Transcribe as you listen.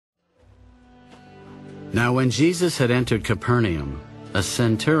Now when Jesus had entered Capernaum, a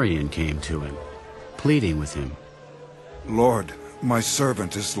centurion came to him, pleading with him. Lord, my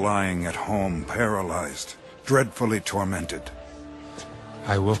servant is lying at home paralyzed, dreadfully tormented.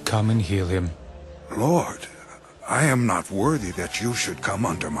 I will come and heal him. Lord, I am not worthy that you should come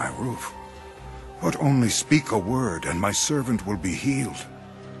under my roof. But only speak a word, and my servant will be healed.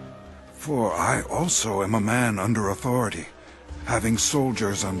 For I also am a man under authority, having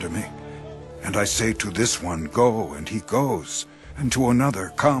soldiers under me. And I say to this one, go, and he goes, and to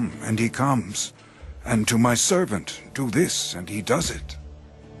another, come, and he comes, and to my servant, do this, and he does it.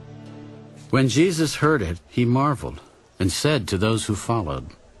 When Jesus heard it, he marveled, and said to those who followed,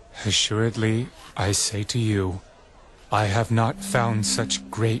 Assuredly, I say to you, I have not found such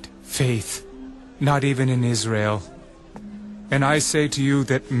great faith, not even in Israel. And I say to you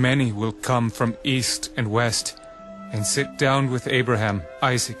that many will come from east and west, and sit down with Abraham,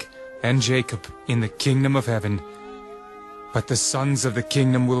 Isaac, and Jacob in the kingdom of heaven. But the sons of the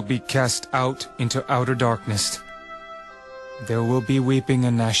kingdom will be cast out into outer darkness. There will be weeping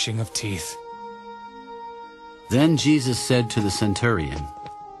and gnashing of teeth. Then Jesus said to the centurion,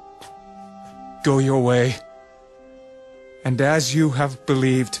 Go your way, and as you have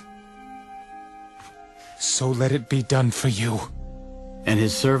believed, so let it be done for you. And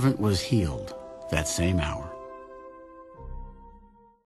his servant was healed that same hour.